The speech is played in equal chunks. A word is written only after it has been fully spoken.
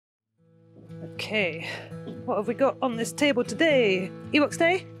Okay, what have we got on this table today? Ewok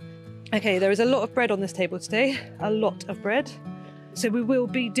Day? Okay, there is a lot of bread on this table today, a lot of bread. So we will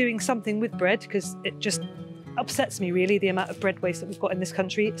be doing something with bread because it just upsets me really, the amount of bread waste that we've got in this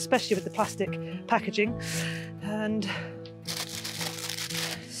country, especially with the plastic packaging. And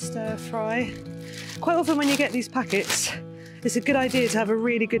stir fry. Quite often when you get these packets, it's a good idea to have a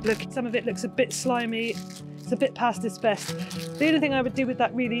really good look. Some of it looks a bit slimy, it's a bit past its best. The only thing I would do with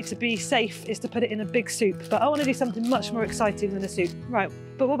that really to be safe is to put it in a big soup, but I want to do something much more exciting than a soup. Right,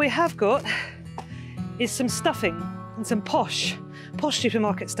 but what we have got is some stuffing and some posh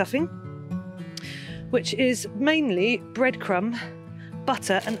supermarket stuffing, which is mainly breadcrumb,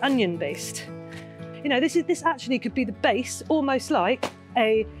 butter and onion based. You know, this actually could be the base, almost like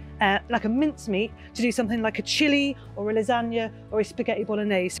a mincemeat, to do something like a chili or a lasagna or a spaghetti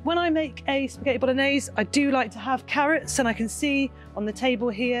bolognese. When I make a spaghetti bolognese, I do like to have carrots, and I can see on the table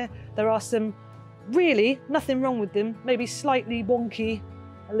here there are some, really nothing wrong with them, maybe slightly wonky,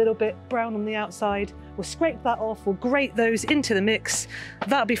 a little bit brown on the outside. We'll scrape that off, we'll grate those into the mix.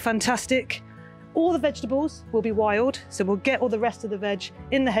 That'll be fantastic. All the vegetables will be wild, so we'll get all the rest of the veg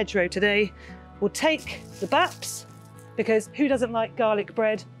in the hedgerow today. We'll take the baps, because who doesn't like garlic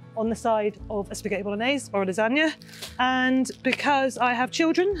bread on the side of a spaghetti bolognese or a lasagna? And because I have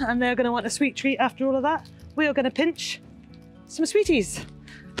children and they're going to want a sweet treat after all of that, we are going to pinch some sweeties.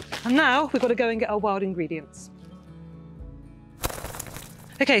 And now we've got to go and get our wild ingredients.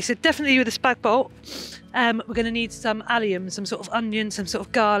 Okay, so definitely with a spag bol, we're going to need some allium, some sort of onion, some sort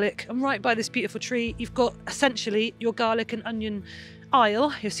of garlic. And right by this beautiful tree, you've got essentially your garlic and onion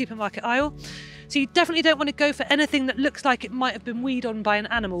aisle, your supermarket aisle. So you definitely don't want to go for anything that looks like it might have been weed on by an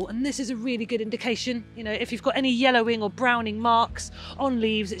animal. And this is a really good indication. You know, if you've got any yellowing or browning marks on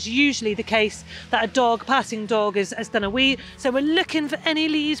leaves, it's usually the case that a passing dog has done a weed. So we're looking for any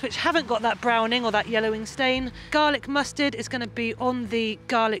leaves which haven't got that browning or that yellowing stain. Garlic mustard is going to be on the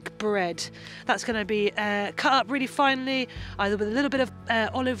garlic bread. That's going to be cut up really finely, either with a little bit of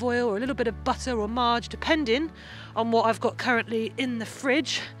olive oil or a little bit of butter or margarine, depending on what I've got currently in the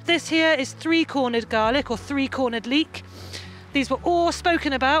fridge. This here is 3-cornered garlic or 3-cornered leek. These were all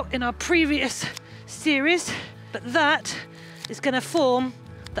spoken about in our previous series, but that is going to form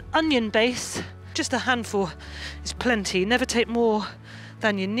the onion base. Just a handful is plenty, never take more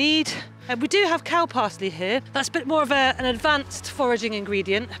than you need. And we do have cow parsley here. That's a bit more of an advanced foraging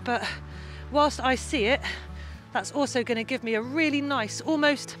ingredient, but whilst I see it, that's also going to give me a really nice,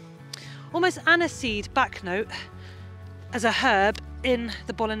 almost aniseed back note as a herb in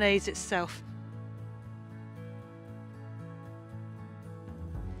the bolognese itself.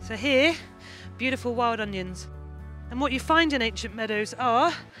 So here, beautiful wild onions. And what you find in ancient meadows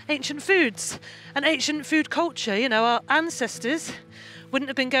are ancient foods and ancient food culture. You know, our ancestors wouldn't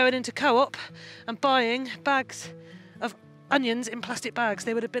have been going into Co-op and buying bags of onions in plastic bags.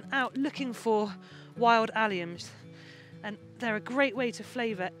 They would have been out looking for wild alliums. And they're a great way to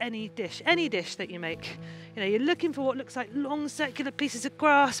flavour any dish that you make. You know, you're looking for what looks like long circular pieces of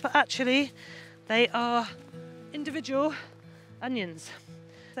grass, but actually they are individual onions.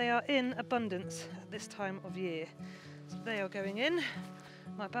 They are in abundance at this time of year. So they are going in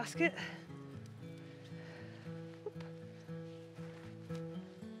my basket.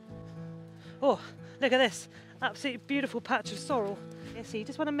 Oh, look at this, absolutely beautiful patch of sorrel. You see, you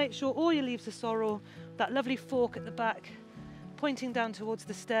just want to make sure all your leaves are sorrel. That lovely fork at the back, pointing down towards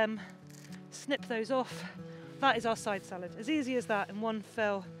the stem, snip those off. That is our side salad. As easy as that in one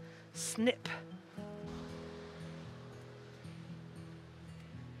fell snip.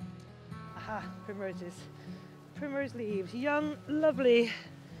 Aha, primroses. Primrose leaves, young, lovely,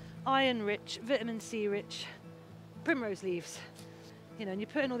 iron rich, vitamin C rich primrose leaves. You know, and you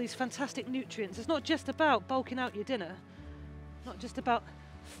put in all these fantastic nutrients. It's not just about bulking out your dinner, not just about,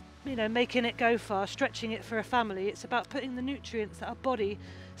 you know, making it go far, stretching it for a family. It's about putting the nutrients that our body,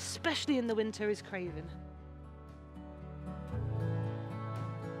 especially in the winter, is craving.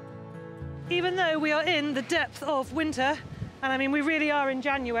 Even though we are in the depth of winter, and I mean we really are in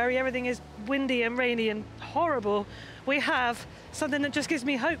January, everything is windy and rainy and horrible, we have something that just gives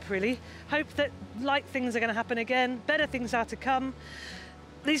me hope, really. Hope that like things are going to happen again, better things are to come.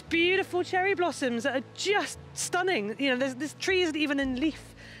 These beautiful cherry blossoms that are just stunning. You know, this tree isn't even in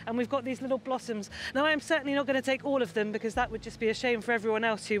leaf, and we've got these little blossoms. Now, I'm certainly not going to take all of them because that would just be a shame for everyone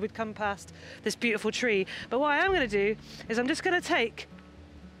else who would come past this beautiful tree. But what I am going to do is I'm just going to take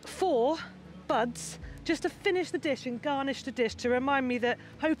 4 buds just to finish the dish and garnish the dish to remind me that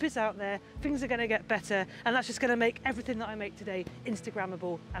hope is out there, things are going to get better, and that's just going to make everything that I make today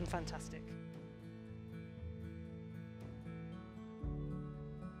Instagrammable and fantastic.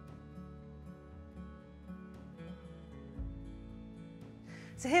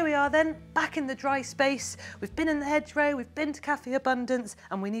 So here we are then, back in the dry space. We've been in the hedgerow, we've been to Cafe Abundance,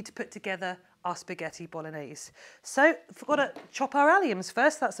 and we need to put together our spaghetti bolognese. So we've got to chop our alliums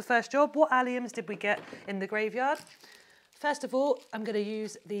first. That's the first job. What alliums did we get in the graveyard? First of all, I'm going to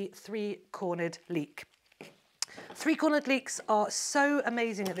use the 3-cornered leek. 3-cornered leeks are so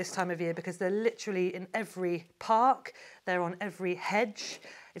amazing at this time of year because they're literally in every park, they're on every hedge.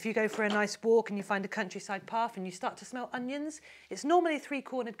 If you go for a nice walk and you find a countryside path and you start to smell onions, it's normally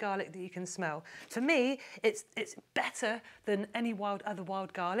 3-cornered garlic that you can smell. For me, it's better than any other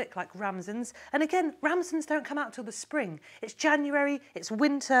wild garlic like ramsons. And again, ramsons don't come out till the spring. It's January, it's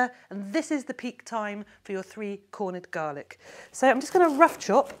winter, and this is the peak time for your 3-cornered garlic. So I'm just going to rough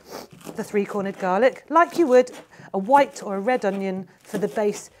chop the 3-cornered garlic like you would a white or a red onion for the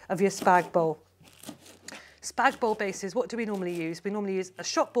base of your spag bowl. Spag bowl bases, what do we normally use? We normally use a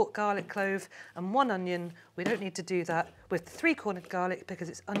shop-bought garlic clove and 1 onion. We don't need to do that with 3-cornered garlic because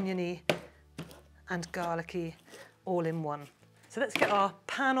it's oniony and garlicky all in one. So let's get our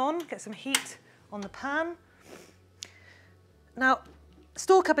pan on, get some heat on the pan. Now,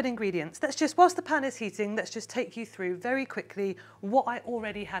 store cupboard ingredients. Let's just, whilst the pan is heating, let's just take you through very quickly what I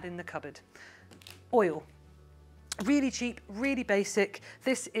already had in the cupboard. Oil. Really cheap, really basic.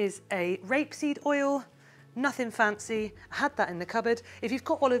 This is a rapeseed oil. Nothing fancy. I had that in the cupboard. If you've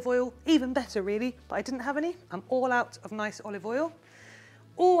got olive oil, even better really, but I didn't have any. I'm all out of nice olive oil.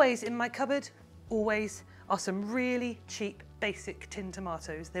 Always in my cupboard, always, are some really cheap basic tin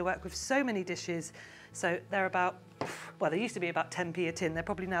tomatoes. They work with so many dishes. So they're about, well, they used to be about 10p a tin. They're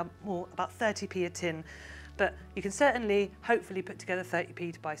probably now more about 30p a tin. But you can certainly, hopefully put together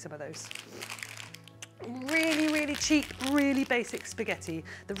 30p to buy some of those. Really, really cheap, really basic spaghetti.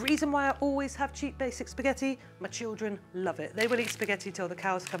 The reason why I always have cheap basic spaghetti, my children love it. They will eat spaghetti till the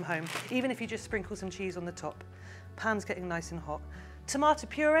cows come home, even if you just sprinkle some cheese on the top. Pan's getting nice and hot. Tomato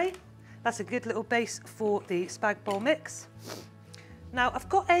puree, that's a good little base for the spag bowl mix. Now I've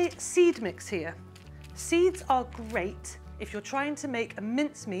got a seed mix here. Seeds are great if you're trying to make a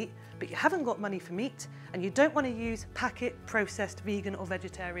mincemeat but you haven't got money for meat and you don't want to use packet processed vegan or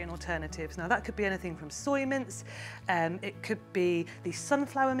vegetarian alternatives. Now that could be anything from soy mince, it could be these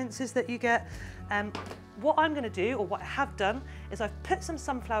sunflower minces that you get. What I'm going to do, or what I have done, is I've put some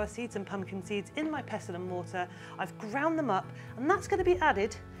sunflower seeds and pumpkin seeds in my pestle and mortar, I've ground them up, and that's going to be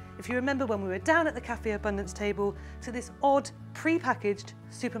added, if you remember when we were down at the Cafe Abundance table, to this odd pre-packaged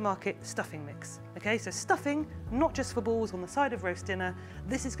supermarket stuffing mix. Okay, so stuffing, not just for balls on the side of roast dinner,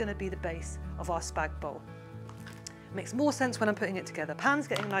 this is going to be the base of our spag bowl. Makes more sense when I'm putting it together. Pan's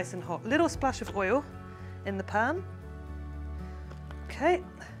getting nice and hot. Little splash of oil in the pan. Okay,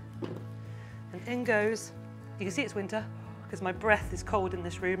 and in goes, you can see it's winter because my breath is cold in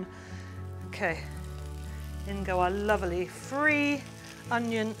this room. Okay, in go our lovely free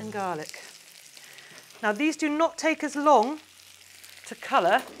onion and garlic. Now these do not take as long to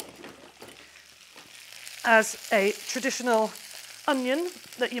colour as a traditional onion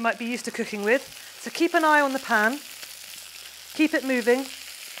that you might be used to cooking with. So keep an eye on the pan, keep it moving.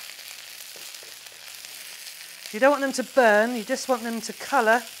 You don't want them to burn, you just want them to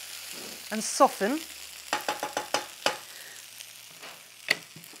colour and soften.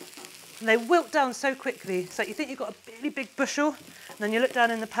 And they wilt down so quickly, so you think you've got a really big bushel, and then you look down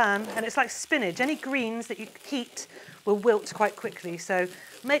in the pan and it's like spinach. Any greens that you heat will wilt quite quickly. So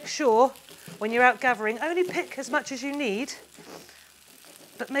make sure when you're out gathering, only pick as much as you need,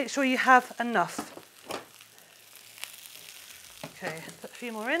 but make sure you have enough. Okay, put a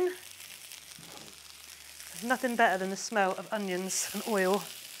few more in. There's nothing better than the smell of onions and oil.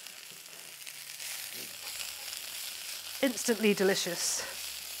 Instantly delicious.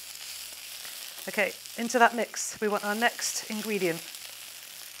 Okay, into that mix, we want our next ingredient.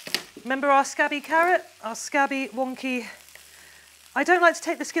 Remember our scabby carrot, our scabby, wonky. I don't like to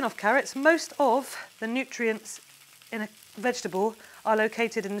take the skin off carrots. Most of the nutrients in a vegetable are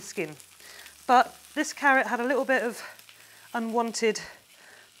located in the skin. But this carrot had a little bit of unwanted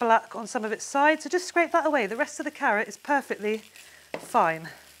black on some of its sides, so just scrape that away. The rest of the carrot is perfectly fine.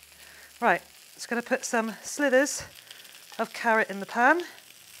 Right, just going to put some slithers of carrot in the pan.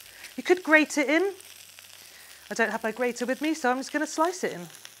 You could grate it in. I don't have my grater with me, so I'm just going to slice it in.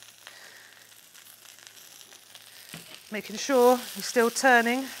 Making sure you're still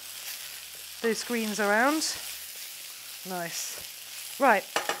turning those greens around. Nice. Right,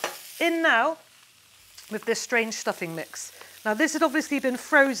 in now with this strange stuffing mix. Now this had obviously been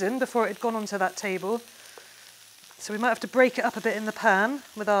frozen before it had gone onto that table, so we might have to break it up a bit in the pan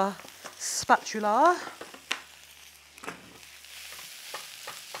with our spatula.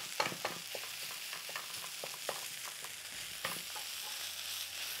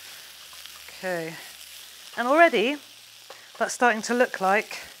 Okay, and already that's starting to look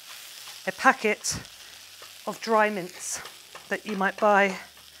like a packet of dry mince that you might buy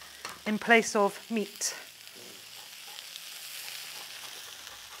in place of meat.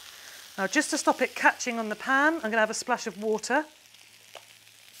 Now, just to stop it catching on the pan, I'm going to have a splash of water.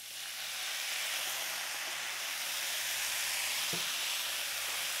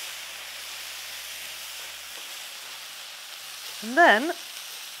 And then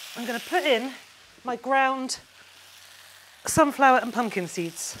I'm going to put in my ground sunflower and pumpkin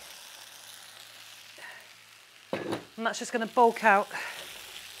seeds. And that's just going to bulk out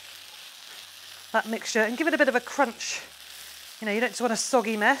that mixture and give it a bit of a crunch. You know, you don't just want a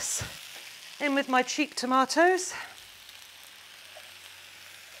soggy mess. In with my cheap tomatoes.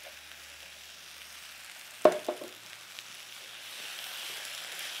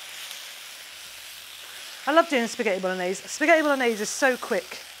 I love doing spaghetti bolognese. Spaghetti bolognese is so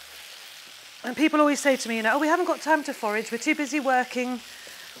quick. And people always say to me, you know, oh, we haven't got time to forage, we're too busy working.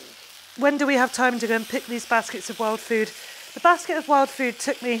 When do we have time to go and pick these baskets of wild food? The basket of wild food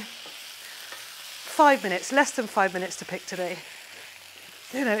took me 5 minutes, less than 5 minutes to pick today.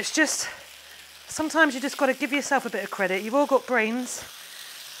 You know, it's just, sometimes you just got to give yourself a bit of credit. You've all got brains.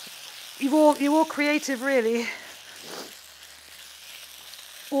 You're all creative, really.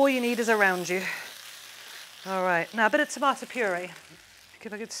 All you need is around you. All right, now a bit of tomato puree.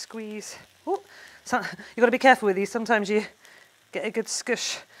 Give a good squeeze. Oh, you've got to be careful with these. Sometimes you get a good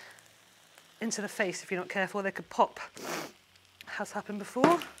squish into the face if you're not careful. They could pop. Has happened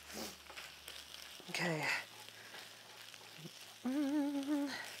before. Okay.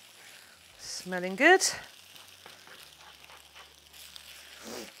 Smelling good.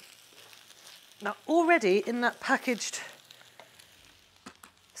 Now, already in that packaged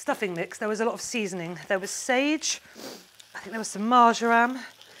stuffing mix, there was a lot of seasoning. There was sage. I think there was some marjoram.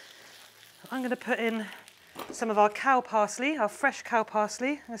 I'm going to put in some of our cow parsley, our fresh cow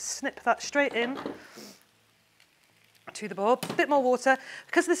parsley. I'm going to snip that straight in to the bowl. A bit more water.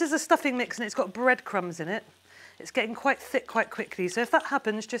 Because this is a stuffing mix and it's got breadcrumbs in it, it's getting quite thick quite quickly. So if that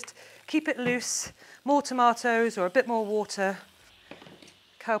happens, just keep it loose. More tomatoes or a bit more water.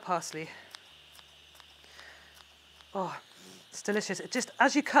 Cow parsley. Oh, it's delicious. It just,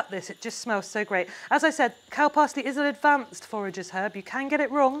 as you cut this, it just smells so great. As I said, cow parsley is an advanced forager's herb. You can get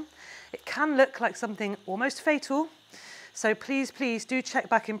it wrong. It can look like something almost fatal. So please, please do check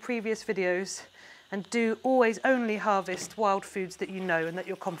back in previous videos and do always only harvest wild foods that you know and that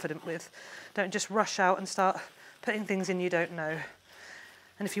you're confident with. Don't just rush out and start putting things in you don't know.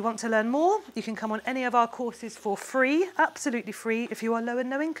 And if you want to learn more, you can come on any of our courses for free, absolutely free, if you are low and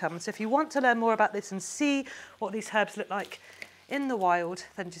no income. So if you want to learn more about this and see what these herbs look like in the wild,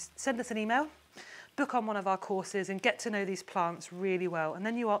 then just send us an email, book on one of our courses and get to know these plants really well. And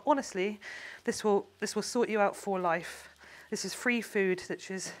then you are, honestly, this will sort you out for life. This is free food that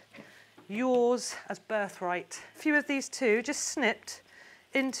is yours as birthright. A few of these too, just snipped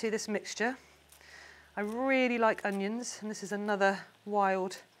into this mixture. I really like onions, and this is another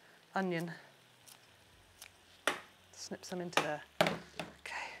wild onion. Snip some into there.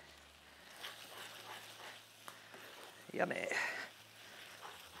 Okay. Yummy.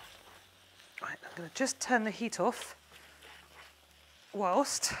 Right, I'm going to just turn the heat off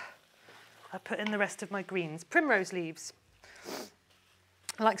whilst I put in the rest of my greens. Primrose leaves.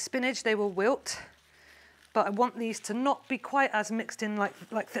 Like spinach, they will wilt, but I want these to not be quite as mixed in like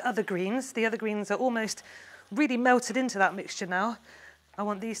the other greens. The other greens are almost really melted into that mixture now. I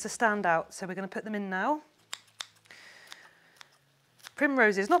want these to stand out, so we're going to put them in now.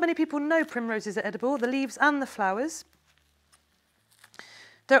 Primroses. Not many people know primroses are edible, the leaves and the flowers.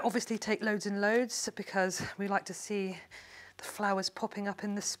 Don't obviously take loads and loads because we like to see the flowers popping up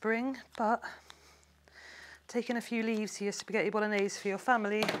in the spring, but taking a few leaves to your spaghetti bolognese for your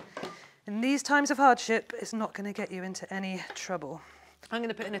family in these times of hardship is not going to get you into any trouble. I'm going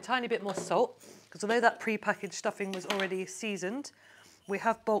to put in a tiny bit more salt because although that pre-packaged stuffing was already seasoned, we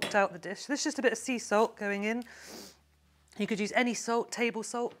have bulked out the dish. There's just a bit of sea salt going in. You could use any salt, table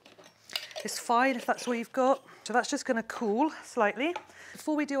salt. It's fine if that's all you've got. So that's just going to cool slightly.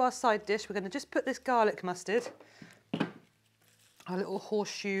 Before we do our side dish, we're going to just put this garlic mustard, our little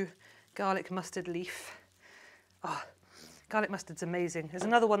horseshoe garlic mustard leaf. Oh, garlic mustard's amazing. There's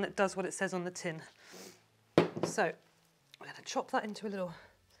another one that does what it says on the tin. So I'm going to chop that into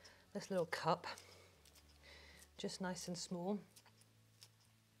this little cup, just nice and small.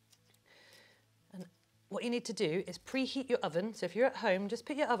 And what you need to do is preheat your oven. So if you're at home, just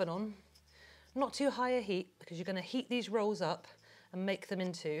put your oven on, not too high a heat, because you're going to heat these rolls up and make them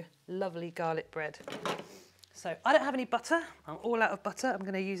into lovely garlic bread. So I don't have any butter. I'm all out of butter. I'm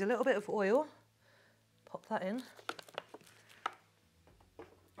going to use a little bit of oil. Pop that in.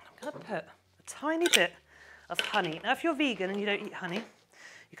 I'm going to put a tiny bit of honey. Now, if you're vegan and you don't eat honey,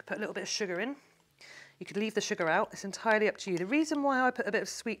 you could put a little bit of sugar in. You could leave the sugar out. It's entirely up to you. The reason why I put a bit of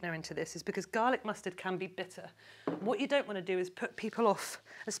sweetener into this is because garlic mustard can be bitter. What you don't want to do is put people off,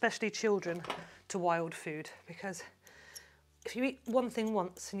 especially children, to wild food, because if you eat one thing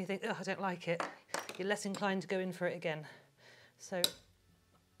once and you think, oh, I don't like it, you're less inclined to go in for it again. So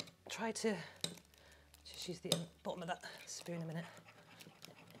try to just use the bottom of that spoon a minute.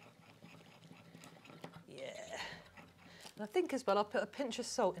 Yeah. And I think as well, I'll put a pinch of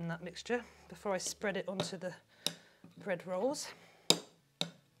salt in that mixture before I spread it onto the bread rolls.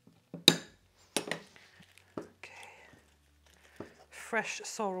 Okay. Fresh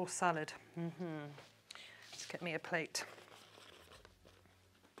sorrel salad. Let's get me a plate.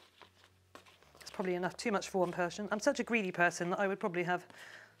 It's probably enough, too much for one person. I'm such a greedy person that I would probably have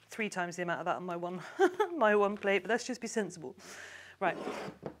 3 times the amount of that on my one plate, but let's just be sensible. Right.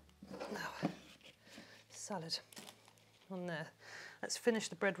 Now, salad on there. Let's finish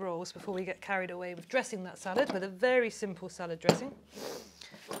the bread rolls before we get carried away with dressing that salad with a very simple salad dressing.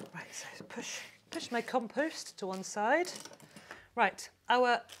 Right, so push my compost to one side. Right,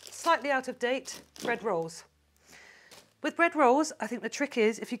 our slightly out of date bread rolls. With bread rolls, I think the trick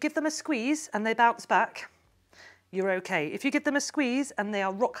is if you give them a squeeze and they bounce back, you're okay. If you give them a squeeze and they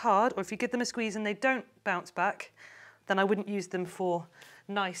are rock hard, or if you give them a squeeze and they don't bounce back, then I wouldn't use them for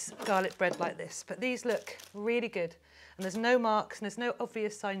nice garlic bread like this. But these look really good. And there's no marks and there's no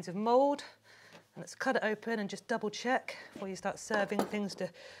obvious signs of mould. And let's cut it open and just double check before you start serving things to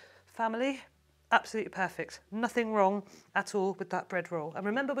family. Absolutely perfect. Nothing wrong at all with that bread roll. And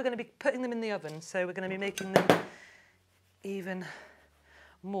remember, we're going to be putting them in the oven, so we're going to be making them even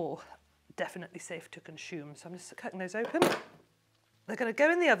more definitely safe to consume. So I'm just cutting those open. They're going to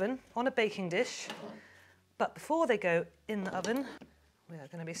go in the oven on a baking dish, but before they go in the oven, we are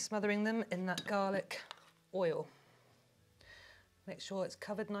going to be smothering them in that garlic oil. Make sure it's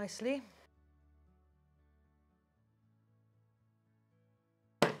covered nicely.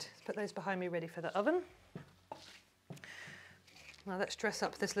 Let's put those behind me ready for the oven. Now let's dress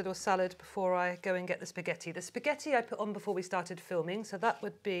up this little salad before I go and get the spaghetti. The spaghetti I put on before we started filming, so that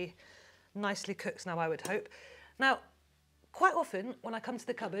would be nicely cooked now, I would hope. Now, quite often when I come to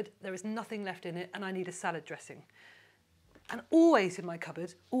the cupboard, there is nothing left in it and I need a salad dressing. And always in my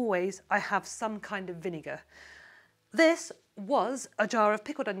cupboard, always, I have some kind of vinegar. This was a jar of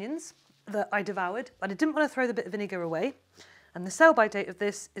pickled onions that I devoured, but I didn't want to throw the bit of vinegar away. And the sell-by date of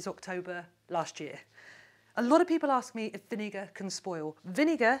this is October last year. A lot of people ask me if vinegar can spoil.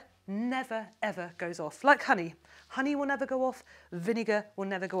 Vinegar never, ever goes off. Like honey. Honey will never go off. Vinegar will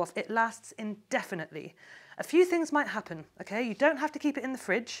never go off. It lasts indefinitely. A few things might happen, okay? You don't have to keep it in the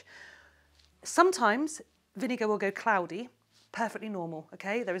fridge. Sometimes vinegar will go cloudy. Perfectly normal,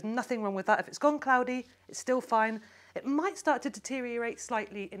 okay? There is nothing wrong with that. If it's gone cloudy, it's still fine. It might start to deteriorate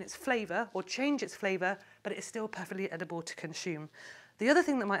slightly in its flavour or change its flavour, but it is still perfectly edible to consume. The other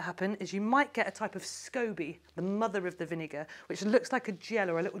thing that might happen is you might get a type of SCOBY, the mother of the vinegar, which looks like a gel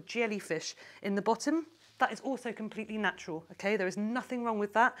or a little jellyfish in the bottom. That is also completely natural, okay? There is nothing wrong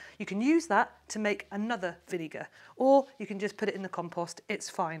with that. You can use that to make another vinegar, or you can just put it in the compost, it's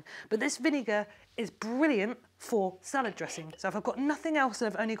fine. But this vinegar is brilliant for salad dressing. So if I've got nothing else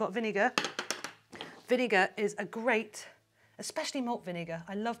and I've only got vinegar, vinegar is a great, especially malt vinegar.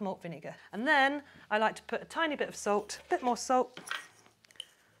 I love malt vinegar. And then I like to put a tiny bit of salt, a bit more salt,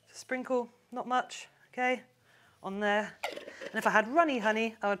 sprinkle, not much, okay, on there. And if I had runny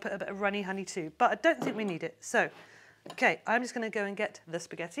honey, I would put a bit of runny honey too, but I don't think we need it. So, okay, I'm just going to go and get the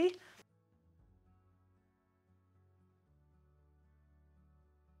spaghetti.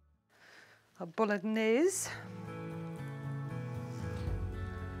 Our bolognese.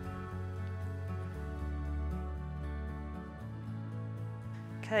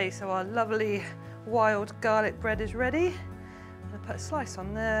 Okay, so our lovely wild garlic bread is ready. I'm going to put a slice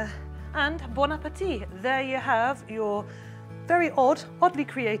on there. And bon appetit. There you have your very oddly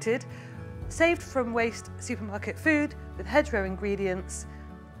created, saved from waste supermarket food with hedgerow ingredients.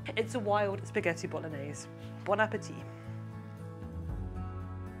 It's a wild spaghetti bolognese. Bon appetit.